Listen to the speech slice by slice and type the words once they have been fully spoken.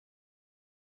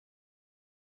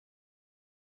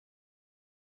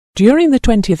During the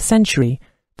 20th century,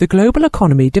 the global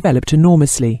economy developed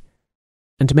enormously,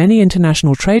 and many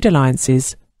international trade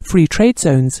alliances, free trade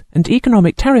zones, and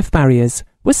economic tariff barriers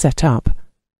were set up.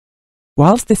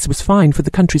 Whilst this was fine for the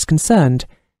countries concerned,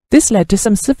 this led to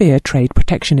some severe trade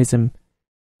protectionism,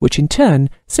 which in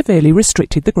turn severely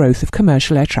restricted the growth of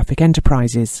commercial air traffic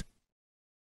enterprises.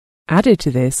 Added to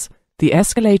this, the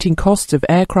escalating costs of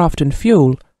aircraft and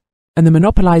fuel, and the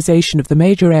monopolization of the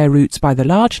major air routes by the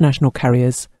large national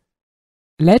carriers,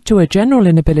 led to a general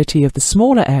inability of the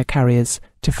smaller air carriers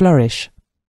to flourish.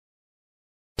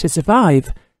 To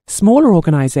survive, smaller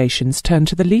organizations turned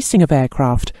to the leasing of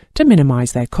aircraft to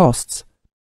minimize their costs.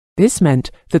 This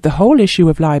meant that the whole issue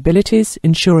of liabilities,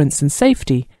 insurance and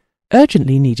safety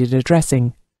urgently needed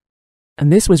addressing,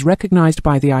 and this was recognized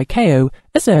by the ICAO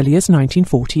as early as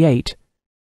 1948,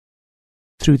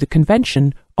 through the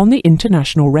Convention on the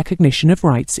International Recognition of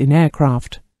Rights in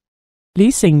Aircraft.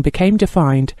 Leasing became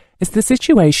defined as the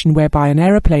situation whereby an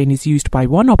aeroplane is used by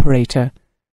one operator,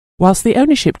 whilst the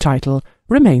ownership title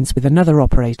remains with another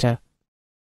operator.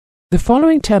 The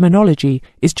following terminology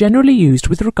is generally used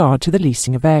with regard to the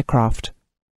leasing of aircraft.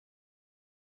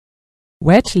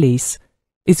 Wet lease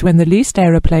is when the leased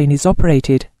aeroplane is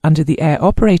operated under the Air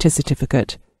Operator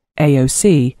Certificate,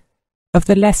 AOC, of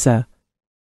the lessor,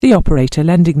 the operator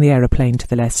lending the aeroplane to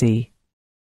the lessee.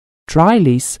 Dry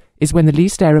lease is when the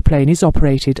leased aeroplane is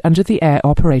operated under the Air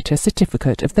Operator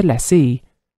Certificate of the lessee,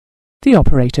 the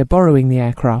operator borrowing the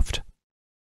aircraft.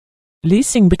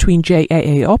 Leasing between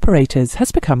JAA operators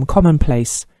has become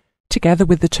commonplace, together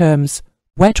with the terms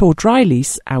wet or dry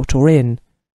lease out or in.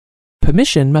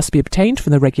 Permission must be obtained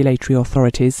from the regulatory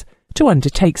authorities to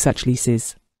undertake such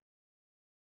leases.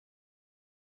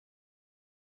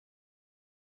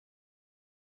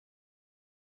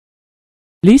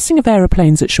 Leasing of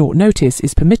aeroplanes at short notice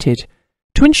is permitted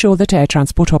to ensure that air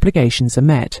transport obligations are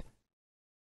met.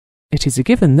 It is a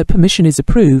given that permission is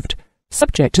approved,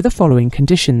 subject to the following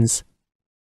conditions.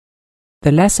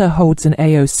 The lessor holds an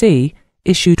AOC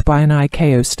issued by an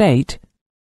ICAO state.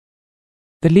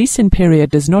 The lease-in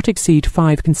period does not exceed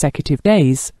 5 consecutive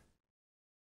days,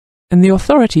 and the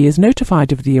authority is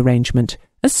notified of the arrangement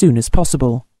as soon as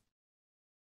possible.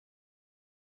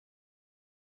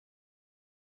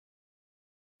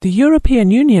 The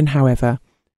European Union, however,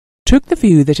 took the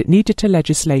view that it needed to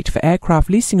legislate for aircraft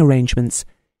leasing arrangements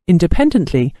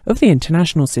independently of the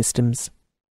international systems.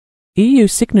 EU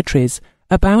signatories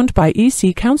are bound by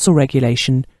EC Council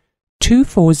Regulation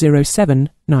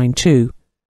 2407/92,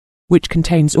 which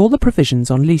contains all the provisions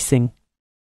on leasing.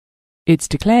 Its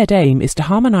declared aim is to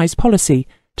harmonise policy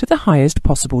to the highest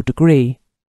possible degree.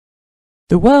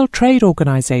 The World Trade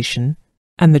Organization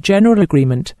and the General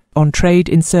Agreement on Trade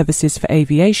in Services for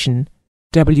Aviation,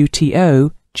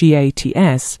 WTO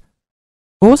GATS,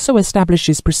 also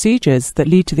establishes procedures that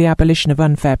lead to the abolition of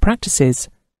unfair practices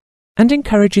and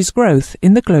encourages growth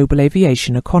in the global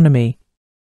aviation economy.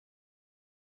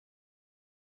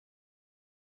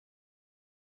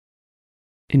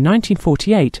 In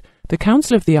 1948, the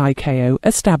Council of the ICAO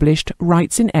established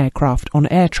rights in aircraft on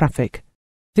air traffic.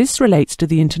 This relates to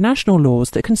the international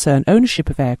laws that concern ownership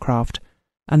of aircraft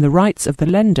and the rights of the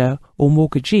lender or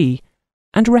mortgagee,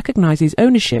 and recognises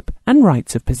ownership and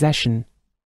rights of possession.